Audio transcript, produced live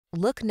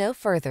Look no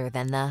further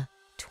than the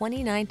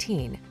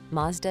 2019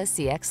 Mazda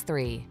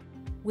CX-3.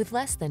 With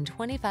less than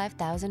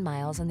 25,000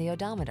 miles on the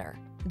odometer,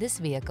 this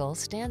vehicle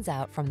stands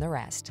out from the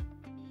rest.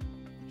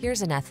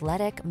 Here's an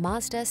athletic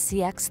Mazda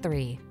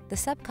CX-3, the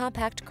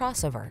subcompact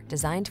crossover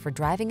designed for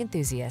driving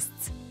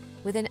enthusiasts.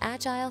 With an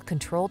agile,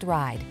 controlled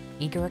ride,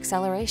 eager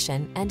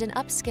acceleration, and an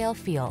upscale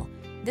feel,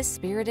 this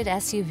spirited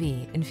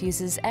SUV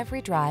infuses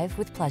every drive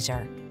with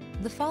pleasure.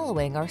 The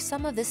following are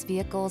some of this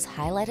vehicle's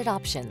highlighted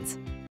options: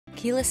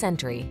 keyless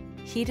entry,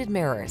 heated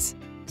mirrors,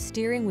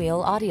 steering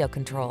wheel audio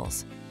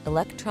controls,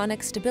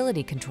 electronic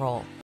stability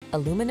control,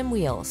 aluminum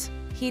wheels,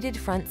 heated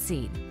front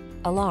seat,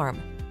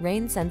 alarm,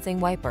 rain-sensing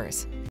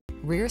wipers,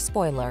 rear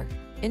spoiler,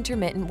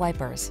 intermittent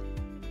wipers.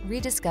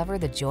 Rediscover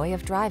the joy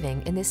of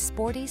driving in this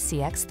sporty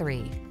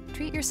CX-3.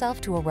 Treat yourself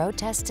to a road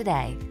test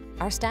today.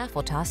 Our staff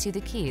will toss you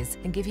the keys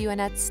and give you an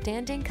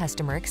outstanding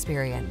customer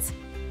experience.